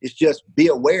 It's just be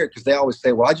aware, because they always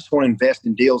say, well, I just want to invest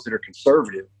in deals that are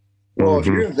conservative. Well, if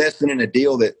you're investing in a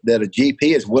deal that a GP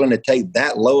is willing to take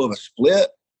that low of a split,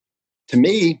 to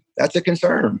me, that's a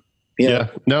concern. No,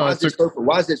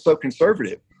 why is it so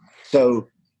conservative? So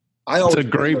it's a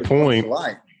great point.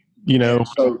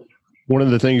 So one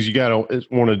of the things you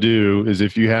want to do is,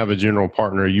 if you have a general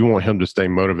partner, you want him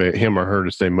or her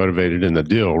to stay motivated in the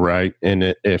deal, right?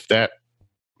 And if that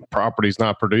property's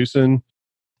not producing,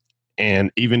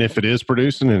 and even if it is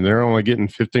producing and they're only getting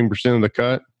 15% of the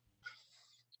cut,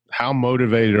 how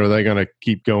motivated are they going to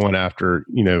keep going after?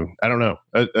 I don't know.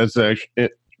 That's actually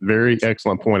very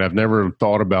excellent point. I've never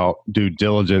thought about due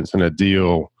diligence in a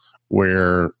deal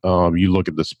where you look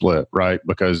at the split, right?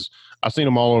 Because I've seen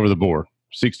them all over the board,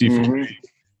 60-40,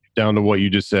 down to what you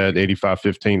just said,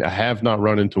 85-15. I have not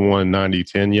run into one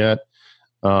 90-10 yet.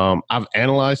 I've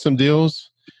analyzed some deals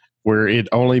where it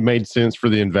only made sense for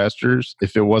the investors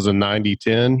if it was a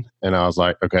 90-10, and I was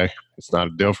like, okay, it's not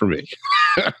a deal for me.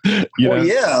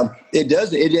 Yeah, it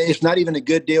does. It's not even a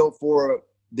good deal for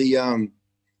the, and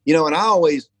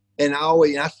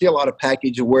I see a lot of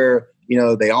packages where,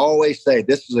 they always say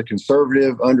this is a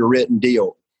conservative underwritten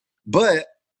deal. But,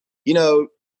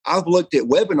 I've looked at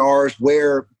webinars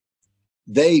where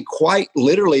they quite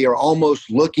literally are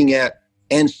almost looking at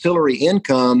ancillary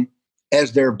income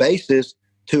as their basis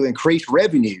to increase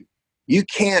revenue. You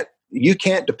can't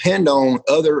depend on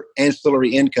other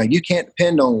ancillary income. You can't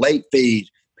depend on late fees,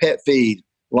 pet fees,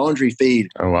 laundry fees.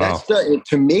 Oh, wow. That stuff,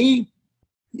 to me,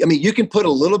 you can put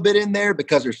a little bit in there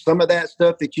because there's some of that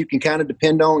stuff that you can kind of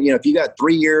depend on. If you got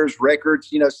 3 years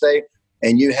records, say,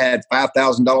 and you had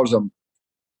 $5,000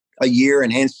 a year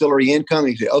in ancillary income,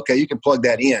 you say, okay, you can plug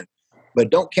that in.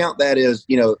 But don't count that as,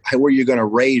 where you're going to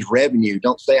raise revenue.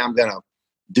 Don't say I'm going to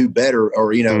do better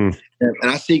or, and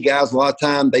I see guys a lot of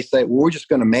time, they say, well, we're just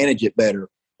going to manage it better,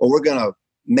 or we're going to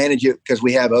manage it because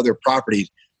we have other properties.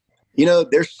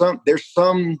 There's some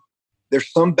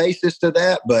basis to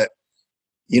that, but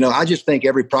I just think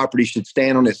every property should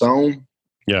stand on its own.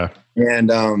 Yeah. And,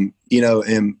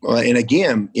 and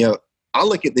again, I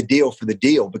look at the deal for the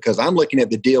deal because I'm looking at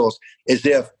the deals as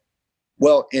if,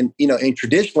 and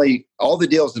traditionally all the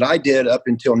deals that I did up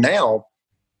until now,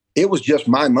 it was just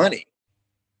my money.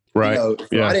 Right. So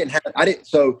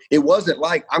so it wasn't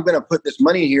like I'm going to put this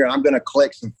money here and I'm going to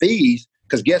collect some fees,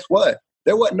 because guess what?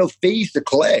 There wasn't no fees to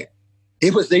collect.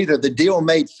 It was either the deal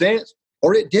made sense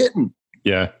or it didn't.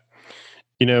 Yeah.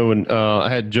 When I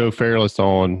had Joe Fairless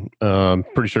on,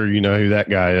 pretty sure you know who that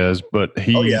guy is, but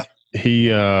he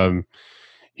and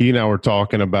I were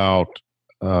talking about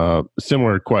a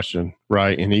similar question,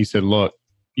 right? And he said, look,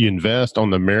 you invest on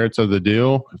the merits of the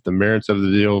deal. If the merits of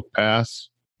the deal pass,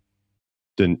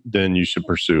 then you should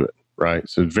pursue it, right?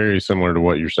 So it's very similar to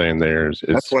what you're saying there.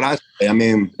 That's what I say.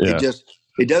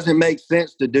 It doesn't make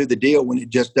sense to do the deal when it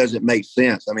just doesn't make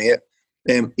sense. And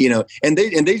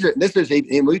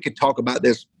we could talk about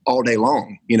this all day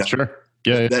long, Sure.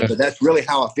 Yeah. But that's really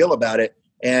how I feel about it.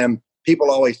 And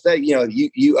people always say, you owe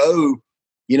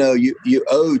to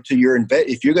your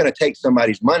if you're going to take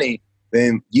somebody's money,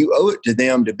 then you owe it to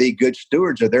them to be good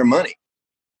stewards of their money.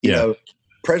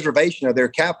 Preservation of their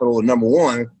capital, number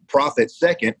one, profit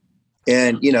second.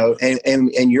 And,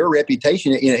 and your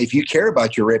reputation, if you care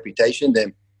about your reputation,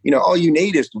 then, all you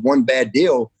need is one bad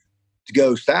deal to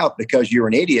go south because you're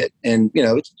an idiot and,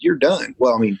 you're done.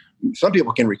 Well, some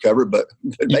people can recover, but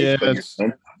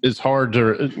it's hard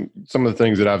to, some of the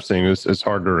things that I've seen it's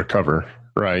hard to recover.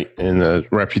 Right. And the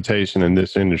reputation in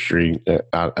this industry,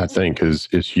 I think is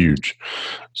huge.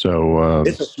 So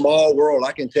it's a small world.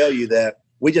 I can tell you that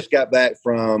we just got back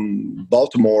from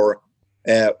Baltimore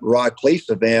at Rod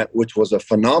Cleef's event, which was a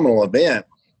phenomenal event.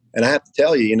 And I have to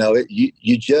tell you,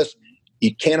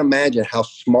 you can't imagine how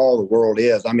small the world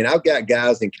is. I've got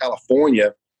guys in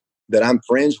California that I'm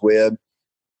friends with,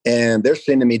 and they're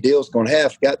sending me deals going, hey, I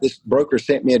forgot this broker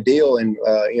sent me a deal in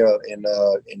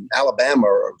Alabama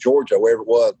or Georgia, wherever it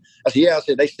was. I said, yeah. I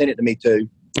said, they sent it to me too.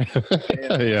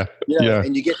 And,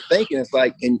 and you get to thinking, it's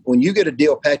like, and when you get a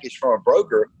deal package from a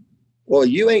broker, well,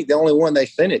 you ain't the only one they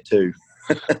sent it to.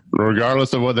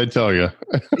 Regardless of what they tell you.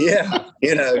 Yeah.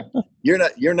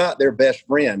 You're not their best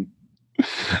friend.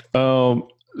 So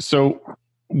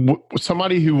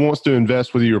somebody who wants to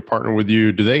invest with you or partner with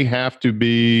you, do they have to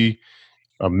be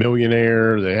a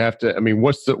millionaire? They have to,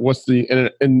 what's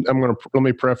the, and let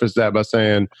me preface that by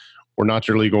saying, we're not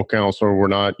your legal counsel. We're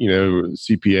not,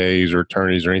 CPAs or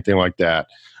attorneys or anything like that.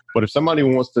 But if somebody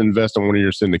wants to invest in one of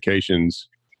your syndications,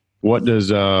 what does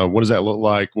that look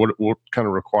like? What kind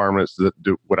of requirements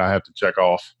would I have to check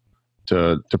off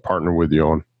to partner with you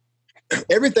on?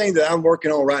 Everything that I'm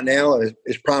working on right now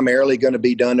is primarily going to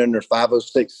be done under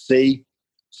 506C.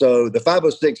 So the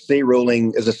 506C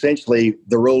ruling is essentially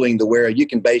the ruling to where you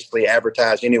can basically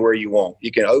advertise anywhere you want.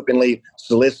 You can openly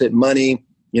solicit money.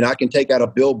 I can take out a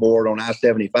billboard on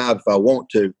I-75 if I want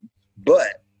to.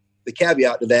 But the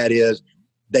caveat to that is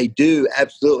they do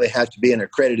absolutely have to be an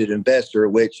accredited investor,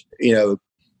 which, if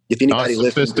anybody listens.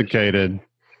 Not sophisticated,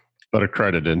 but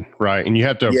accredited, right? And you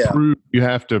have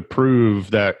to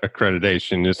prove that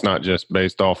accreditation. It's not just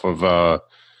based off of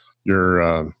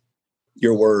your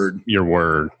word. Your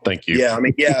word. Thank you. Yeah.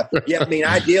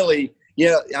 Ideally,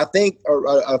 I think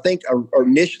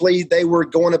initially they were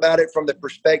going about it from the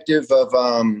perspective of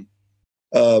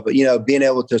being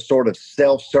able to sort of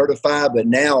self-certify, but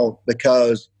now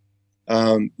because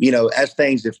as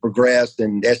things have progressed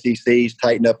and SECs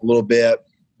tighten up a little bit,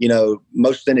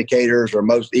 most syndicators or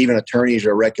most even attorneys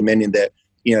are recommending that,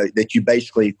 that you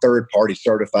basically third party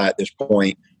certify at this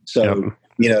point. So,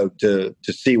 to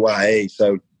CYA.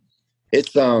 So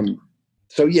it's,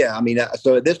 so yeah, I mean,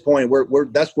 so at this point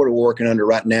that's what we're working under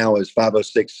right now is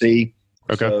 506C.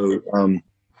 Okay.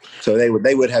 So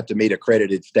they would have to meet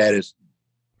accredited status.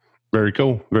 Very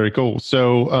cool. Very cool.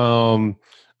 So,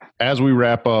 as we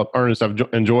wrap up, Ernest, I've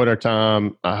enjoyed our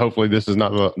time. Hopefully this is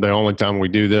not the only time we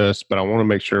do this, but I want to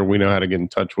make sure we know how to get in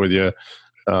touch with you.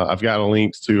 I've got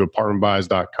links to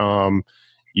apartmentbuys.com.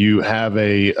 You have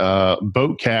a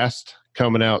boatcast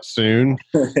coming out soon.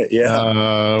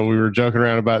 Yeah. We were joking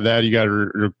around about that. You got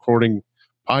a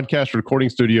podcast recording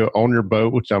studio on your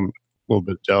boat, which I'm a little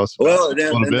bit jealous about. Well,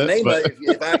 the name of it,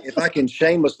 if I can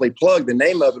shamelessly plug, the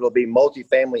name of it will be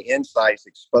Multifamily Insights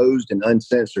Exposed and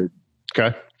Uncensored.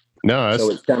 Okay. No, so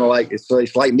it's kind of like it's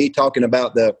like me talking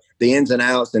about the ins and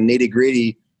outs and nitty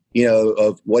gritty,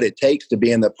 of what it takes to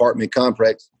be in the apartment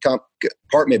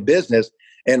apartment business.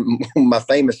 And my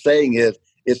famous saying is,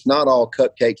 it's not all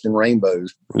cupcakes and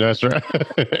rainbows. That's right,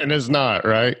 and it's not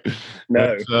right.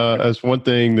 No, that's one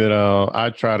thing that I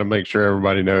try to make sure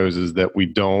everybody knows is that we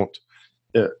don't.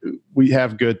 We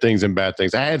have good things and bad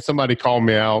things. I had somebody call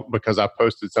me out because I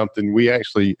posted something. We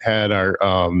actually had our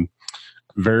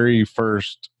very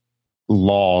first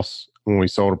loss when we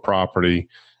sold a property.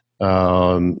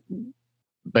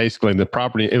 Basically the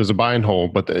property, it was a buy and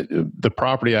hold, but the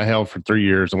property I held for 3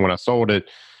 years, and when I sold it,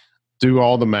 do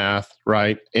all the math,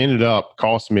 right, ended up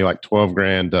costing me like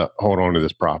 $12,000 to hold on to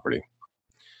this property.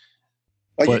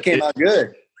 Oh, but you came out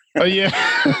good. Oh yeah.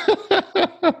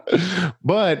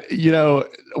 But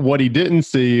what he didn't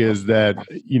see is that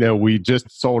we just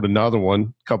sold another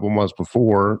one a couple months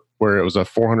before where it was a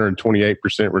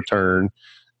 428% return.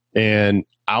 And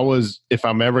if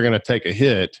I'm ever going to take a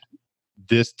hit,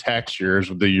 this tax year is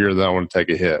the year that I want to take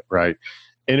a hit, right?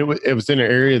 And it was in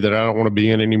an area that I don't want to be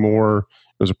in anymore.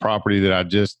 It was a property that I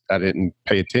didn't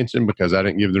pay attention because I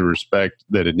didn't give the respect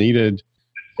that it needed.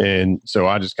 And so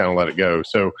I just kind of let it go.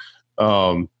 So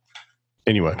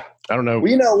anyway, I don't know.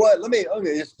 Well, you know what? Let me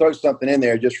just throw something in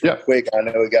there just real quick. I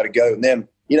know we got to go. And then,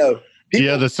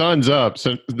 people, the sun's up.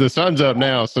 So the sun's up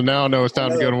now. So now I know it's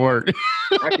time to go to work.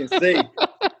 I can see.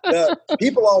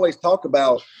 People always talk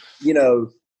about,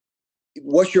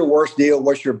 what's your worst deal?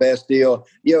 What's your best deal?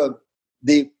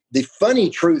 The funny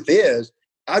truth is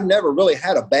I've never really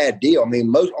had a bad deal. I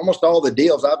mean, almost all the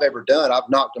deals I've ever done, I've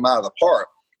knocked them out of the park.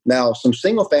 Now, some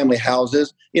single family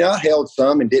houses, I held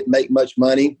some and didn't make much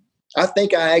money. I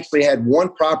think I actually had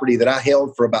one property that I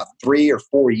held for about 3 or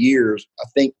 4 years. I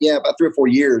think, about 3 or 4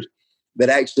 years that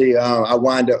actually I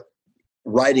wound up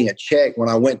writing a check when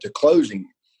I went to closing.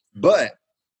 But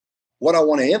what I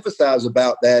want to emphasize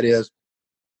about that is,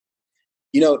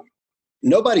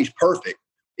 nobody's perfect.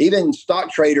 Even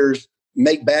stock traders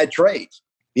make bad trades.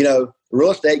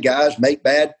 Real estate guys make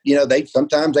bad,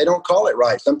 sometimes they don't call it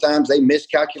right. Sometimes they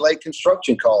miscalculate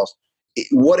construction costs,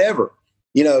 whatever.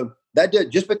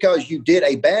 Just because you did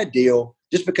a bad deal,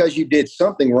 just because you did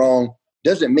something wrong,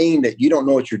 doesn't mean that you don't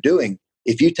know what you're doing.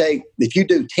 If you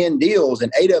do 10 deals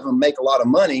and 8 of them make a lot of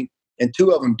money and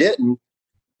 2 of them didn't,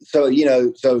 so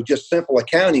just simple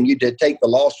accounting, you did take the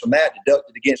loss from that, deduct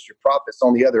it against your profits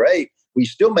on the other 8. We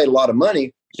still made a lot of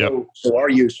money. So are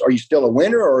you still a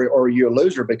winner or are you a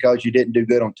loser because you didn't do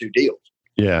good on 2 deals?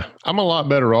 Yeah, I'm a lot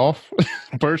better off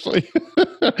personally.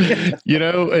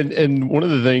 And one of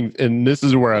the things, and this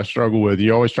is where I struggle with,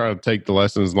 you always try to take the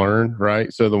lessons learned,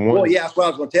 right? So that's what I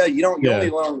was going to tell you.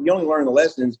 You only learn the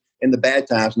lessons in the bad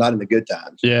times, not in the good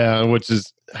times. Yeah, which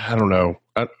is, I don't know.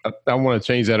 I want to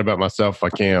change that about myself if I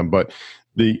can, but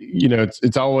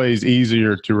it's always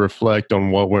easier to reflect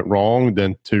on what went wrong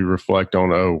than to reflect on,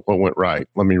 what went right.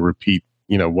 Let me repeat,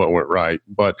 what went right.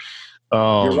 But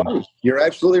you're right. You're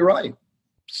absolutely right.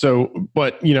 So,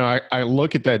 but I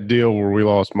look at that deal where we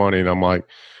lost money and I'm like,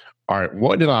 all right,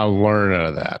 what did I learn out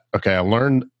of that? Okay. I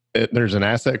learned there's an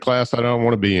asset class I don't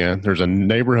want to be in. There's a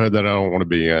neighborhood that I don't want to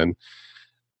be in.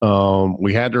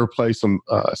 We had to replace some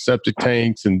septic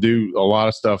tanks and do a lot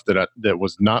of stuff that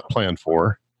was not planned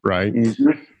for. Right.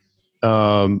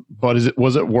 Mm-hmm. But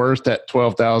was it worth that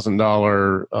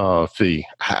 $12,000 fee?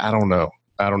 I don't know.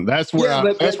 That's where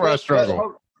I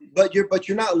struggle. But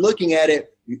you're not looking at it.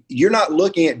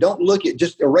 Don't look at,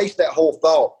 just erase that whole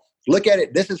thought. Look at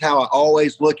it. This is how I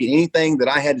always look at anything that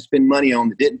I had to spend money on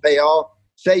that didn't pay off.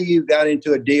 Say you got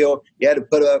into a deal, you had to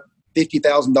put up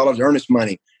 $50,000 earnest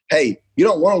money. Hey, you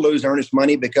don't want to lose earnest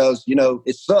money because,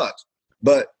 it sucks.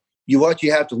 But what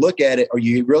you have to look at it, or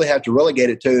you really have to relegate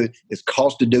it to, is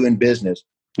cost of doing business.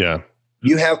 Yeah.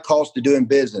 You have cost of doing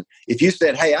business. If you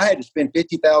said, hey, I had to spend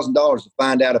 $50,000 to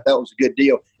find out if that was a good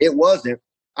deal, it wasn't.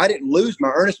 I didn't lose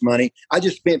my earnest money. I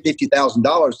just spent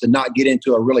 $50,000 to not get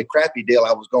into a really crappy deal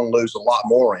I was going to lose a lot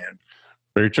more in.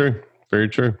 Very true. Very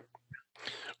true.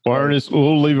 Well, Ernest,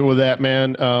 we'll leave it with that,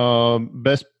 man.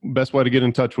 Best way to get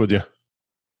in touch with you.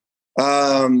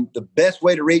 The best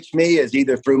way to reach me is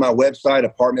either through my website,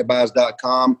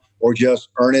 apartmentbuys.com, or just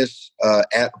Ernest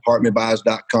at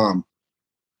apartmentbuys.com.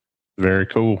 Very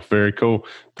cool. Very cool.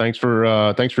 Thanks for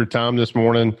your time this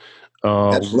morning.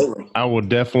 Absolutely. I will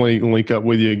definitely link up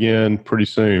with you again pretty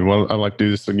soon. Well, I'd like to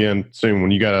do this again soon when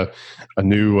you got a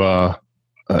new, I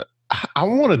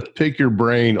want to pick your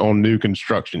brain on new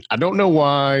construction. I don't know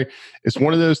why. It's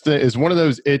one of those things. It's one of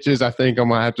those itches I think I'm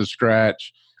going to have to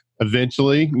scratch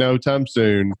eventually, no time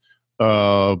soon.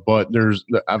 But there's,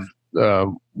 one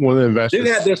of the investors do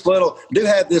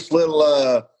have this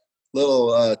little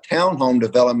townhome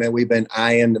development we've been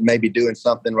eyeing, maybe doing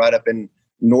something right up in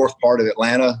north part of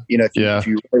Atlanta. If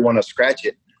you really want to scratch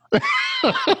it.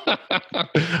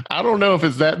 I don't know if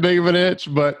it's that big of an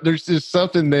itch, but there's just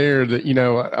something there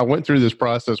that, I went through this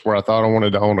process where I thought I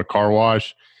wanted to own a car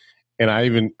wash. And I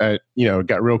even,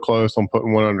 got real close on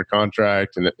putting one under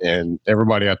contract, and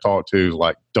everybody I talked to was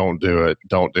like, "Don't do it,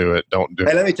 don't do it, don't do it."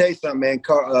 Hey, let me tell you something, man.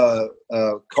 Car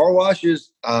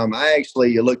washes. I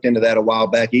actually looked into that a while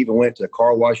back. Even went to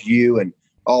Car Wash U and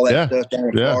all that stuff down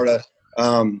in Florida.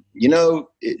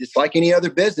 It's like any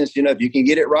other business. If you can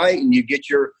get it right and you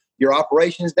get your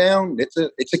operations down, it's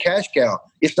a cash cow.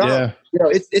 It's not,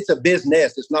 it's a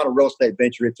business. It's not a real estate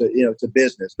venture. It's a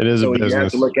business. It is a business. You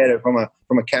have to look at it from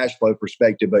a cash flow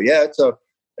perspective. But yeah,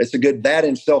 it's a good, that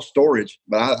and self-storage.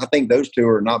 But I think those two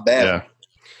are not bad. Yeah.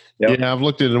 Yep. Yeah, I've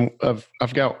looked at them.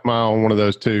 I've got my own one of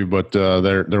those too, but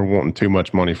they're wanting too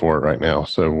much money for it right now.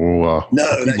 So we'll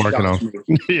keep working on.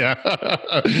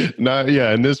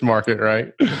 Yeah, in this market,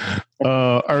 right?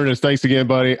 Ernest, thanks again,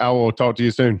 buddy. I will talk to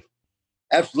you soon.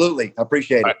 Absolutely, I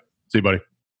appreciate it. See you, buddy.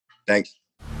 Thanks.